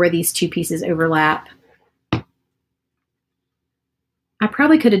right here where these two pieces overlap. I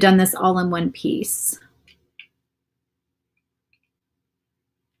probably could have done this all in one piece,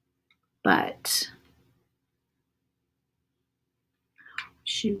 but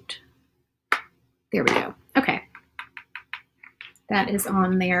shoot. There we go. Okay. That is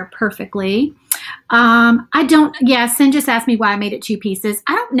on there perfectly. Sin just asked me why I made it two pieces.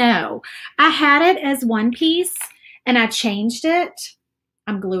 I don't know. I had it as one piece and I changed it.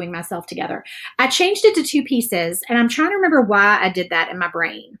 I'm gluing myself together. I changed it to two pieces and I'm trying to remember why I did that in my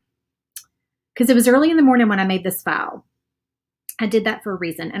brain. Because it was early in the morning when I made this file. I did that for a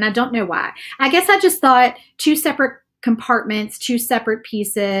reason and I don't know why. I guess I just thought two separate compartments, two separate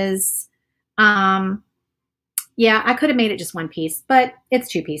pieces. Yeah, I could have made it just one piece, but it's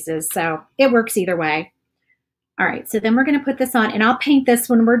two pieces, so it works either way. All right, so then we're going to put this on, and I'll paint this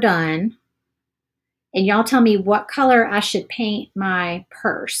when we're done. And y'all tell me what color I should paint my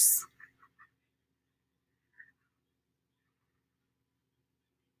purse.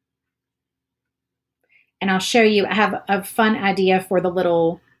 And I'll show you, I have a fun idea for the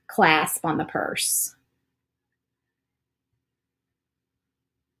little clasp on the purse.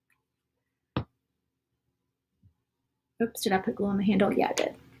 Oops, did I put glue on the handle? Yeah, I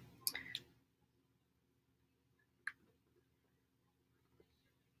did.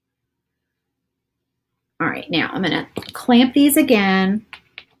 All right, now I'm going to clamp these again.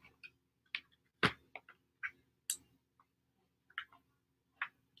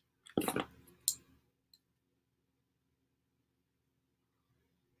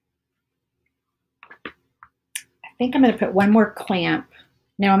 I think I'm going to put one more clamp.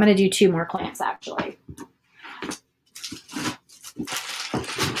 No, I'm going to do two more clamps actually.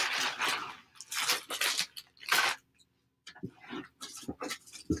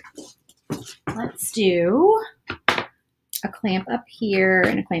 Let's do a clamp up here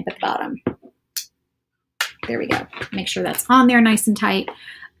and a clamp at the bottom. There we go. Make sure that's on there nice and tight.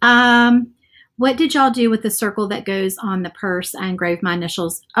 What did y'all do with the circle that goes on the purse? I engraved my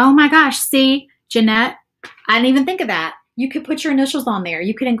initials. Oh my gosh, see, Jeanette, I didn't even think of that. You could put your initials on there.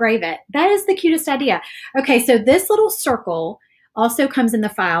 You could engrave it. That is the cutest idea. Okay, so this little circle also comes in the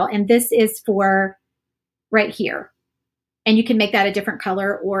file, and this is for right here. And you can make that a different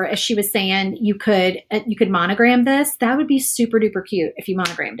color, or as she was saying, you could monogram this. That would be super duper cute if you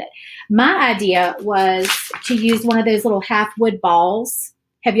monogrammed it. My idea was to use one of those little half wood balls.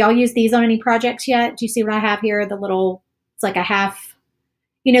 Have y'all used these on any projects yet? Do you see what I have here? The little, it's like a half,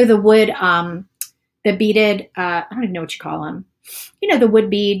 you know, the wood, the beaded, I don't even know what you call them. You know, the wood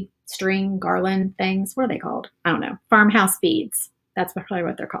bead string garland things. What are they called? I don't know. Farmhouse beads. That's probably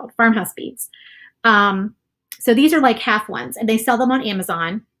what they're called. Farmhouse beads. So these are like half ones, and they sell them on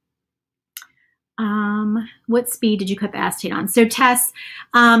Amazon. What speed did you cut the acetate on? So Tess,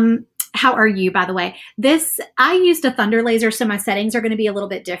 how are you, by the way? I used a thunder laser, so my settings are going to be a little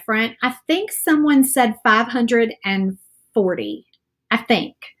bit different. I think someone said 540. I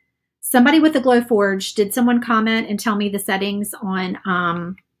think. Somebody with the Glowforge, did someone comment and tell me the settings on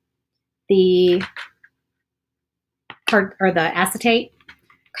the card or the acetate,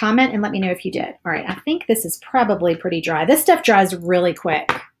 comment and let me know if you did. All right, I think this is probably pretty dry. This stuff dries really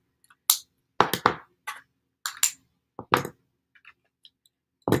quick.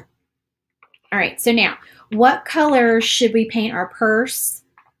 All right, so now, what color should we paint our purse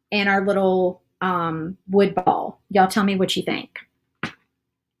and our little wood ball? Y'all tell me what you think.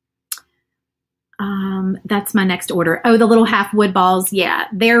 That's my next order. Oh, the little half wood balls. Yeah,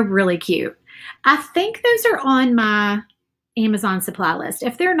 they're really cute. I think those are on my Amazon supply list.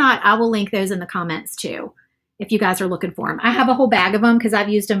 If they're not, I will link those in the comments too, if you guys are looking for them. I have a whole bag of them because I've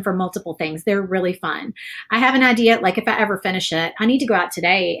used them for multiple things. They're really fun. I have an idea, like if I ever finish it, I need to go out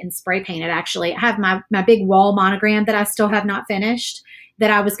today and spray paint it actually. I have my big wall monogram that I still have not finished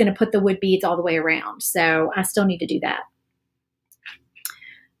that I was going to put the wood beads all the way around. So I still need to do that.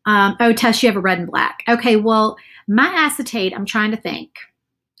 Oh, Tess, you have a red and black. Okay, well, my acetate, I'm trying to think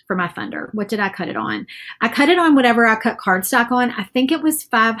for my Thunder. What did I cut it on? I cut it on whatever I cut cardstock on. I think it was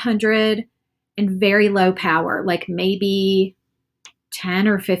 500 and very low power, like maybe 10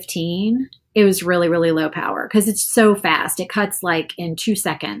 or 15. It was really, really low power because it's so fast. It cuts like in 2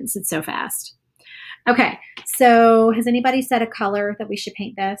 seconds. It's so fast. Okay, so has anybody said a color that we should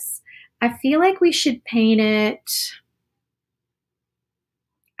paint this? I feel like we should paint it,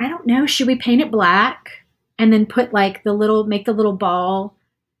 I don't know, should we paint it black and then put like the little, make the little ball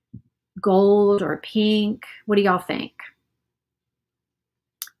gold or pink? What do y'all think?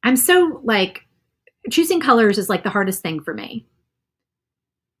 I'm so like, choosing colors is like the hardest thing for me.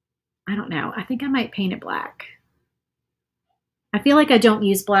 I don't know. I think I might paint it black. I feel like I don't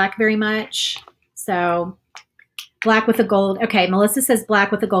use black very much. So black with a gold. Okay, Melissa says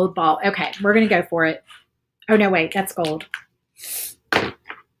black with a gold ball. Okay, we're going to go for it. Oh, no, wait, that's gold.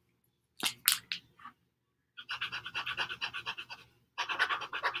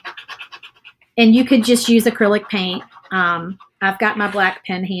 And you could just use acrylic paint. I've got my black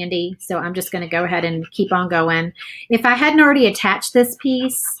pen handy, so I'm just going to go ahead and keep on going. If I hadn't already attached this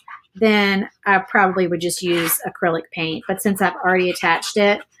piece, then I probably would just use acrylic paint. But since I've already attached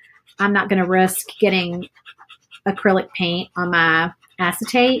it, I'm not going to risk getting acrylic paint on my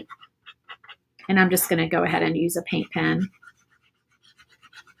acetate. And I'm just going to go ahead and use a paint pen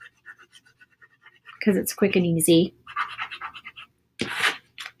because it's quick and easy.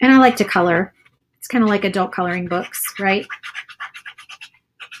 And I like to color. It's kind of like adult coloring books, right?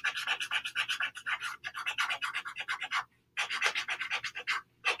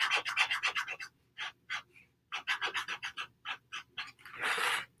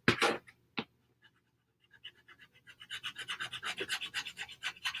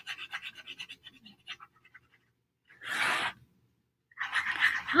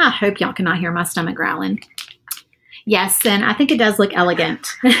 I hope y'all cannot hear my stomach growling. Yes, and I think it does look elegant.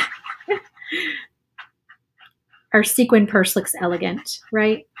 Our sequin purse looks elegant,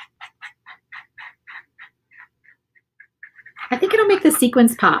 right? I think it'll make the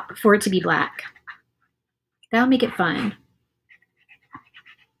sequins pop for it to be black. That'll make it fun.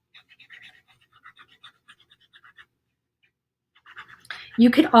 You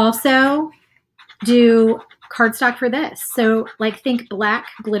could also do cardstock for this. So like think black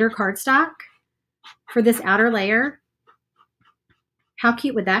glitter cardstock for this outer layer. How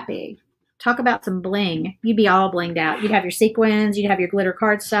cute would that be? Talk about some bling. You'd be all blinged out. You'd have your sequins, you'd have your glitter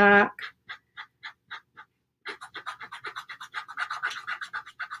cardstock.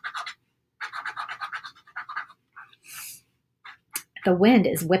 The wind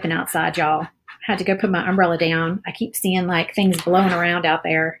is whipping outside, y'all. I had to go put my umbrella down. I keep seeing like things blowing around out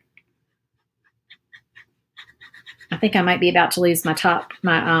there. I think I might be about to lose my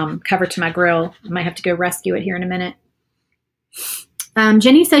cover to my grill. I might have to go rescue it here in a minute.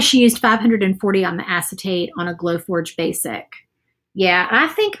 Jenny says she used 540 on the acetate on a Glowforge Basic. Yeah, I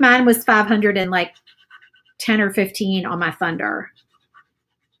think mine was 500 and like 10 or 15 on my Thunder.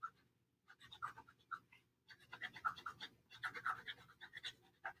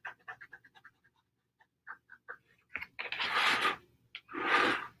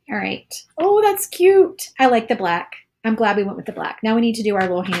 All right. Oh, that's cute. I like the black. I'm glad we went with the black. Now we need to do our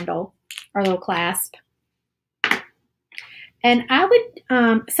little handle, our little clasp. And I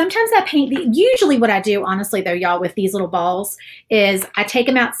would, sometimes I paint, usually what I do, honestly though, y'all, with these little balls is I take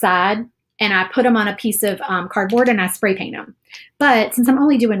them outside and I put them on a piece of cardboard and I spray paint them. But since I'm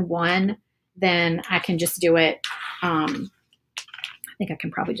only doing one, then I can just do it. I think I can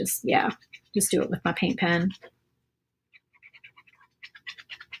probably just do it with my paint pen.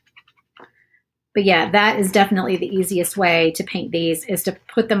 But yeah, that is definitely the easiest way to paint these, is to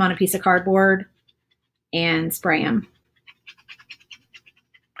put them on a piece of cardboard and spray them.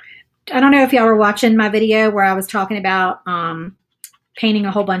 I don't know if y'all were watching my video where I was talking about painting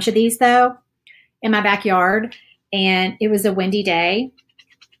a whole bunch of these though in my backyard, and it was a windy day,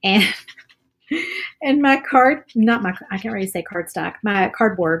 and my I can't really say cardstock, my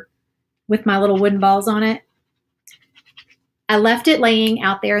cardboard with my little wooden balls on it, I left it laying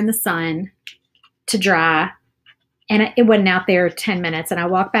out there in the sun to dry, and it wasn't out there 10 minutes, and I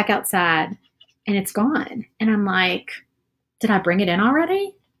walked back outside and it's gone. And I'm like, did I bring it in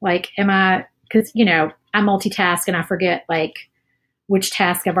already? Like, because, you know, I multitask and I forget like which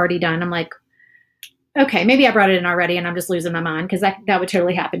task I've already done. I'm like, okay, maybe I brought it in already and I'm just losing my mind, because that would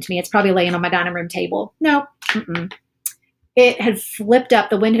totally happen to me. It's probably laying on my dining room table. No, it had flipped up.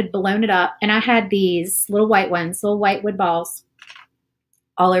 The wind had blown it up, and I had these little white ones, little white wood balls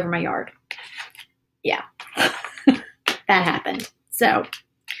all over my yard. Yeah, that happened. So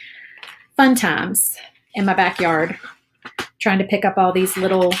fun times in my backyard, trying to pick up all these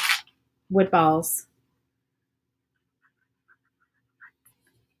little wood balls.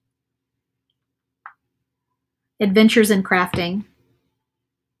 Adventures in crafting.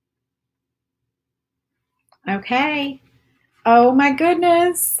 Okay. Oh my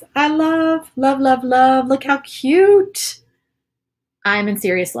goodness. I love, love, love, love. Look how cute. I'm in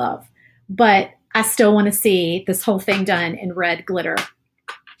serious love, but I still want to see this whole thing done in red glitter.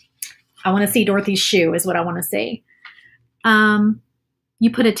 I want to see Dorothy's shoe is what I want to see.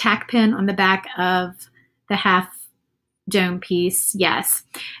 You put a tack pin on the back of the half dome piece. Yes.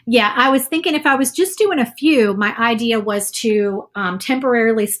 Yeah. I was thinking if I was just doing a few, my idea was to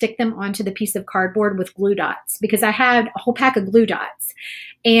temporarily stick them onto the piece of cardboard with glue dots, because I had a whole pack of glue dots.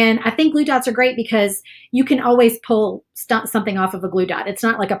 And I think glue dots are great because you can always pull something off of a glue dot. It's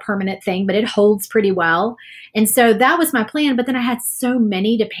not like a permanent thing, but it holds pretty well. And so that was my plan. But then I had so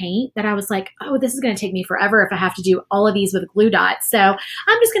many to paint that I was like, oh, this is going to take me forever if I have to do all of these with glue dots. So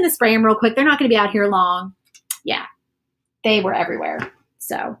I'm just going to spray them real quick. They're not going to be out here long. Yeah, they were everywhere.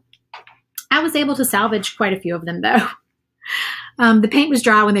 So I was able to salvage quite a few of them though. The paint was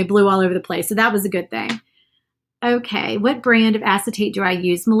dry when they blew all over the place. So that was a good thing. Okay, what brand of acetate do I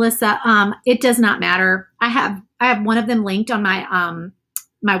use, Melissa? It does not matter. I have one of them linked on my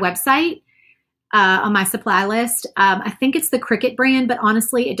my website, on my supply list. I think it's the Cricut brand, but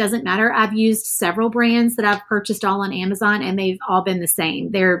honestly, it doesn't matter. I've used several brands that I've purchased all on Amazon, and they've all been the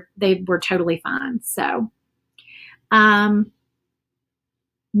same. They were totally fine. So,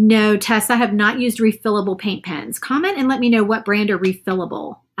 no, Tess, I have not used refillable paint pens. Comment and let me know what brand are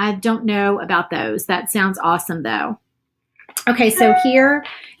refillable. I don't know about those. That sounds awesome though. Okay, so here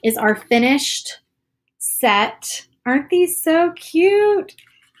is our finished set. Aren't these so cute?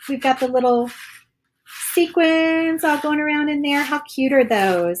 We've got the little sequins all going around in there. How cute are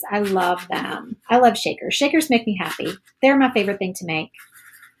those? I love them. I love shakers. Shakers make me happy. They're my favorite thing to make.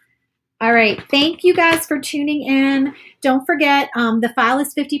 All right. Thank you guys for tuning in. Don't forget, the file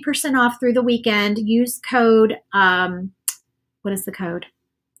is 50% off through the weekend. Use code, what is the code?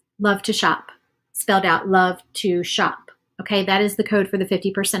 Love to shop, spelled out love to shop. Okay, that is the code for the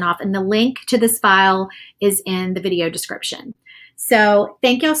 50% off. And the link to this file is in the video description. So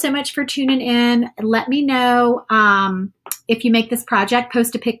thank y'all so much for tuning in. Let me know if you make this project,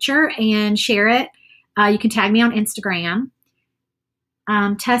 post a picture and share it. You can tag me on Instagram.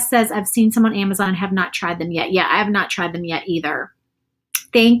 Tess says, I've seen some on Amazon, have not tried them yet. Yeah, I have not tried them yet either.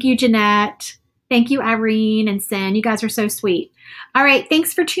 Thank you, Jeanette. Thank you, Irene and Sin. You guys are so sweet. All right.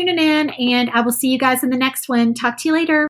 Thanks for tuning in, and I will see you guys in the next one. Talk to you later.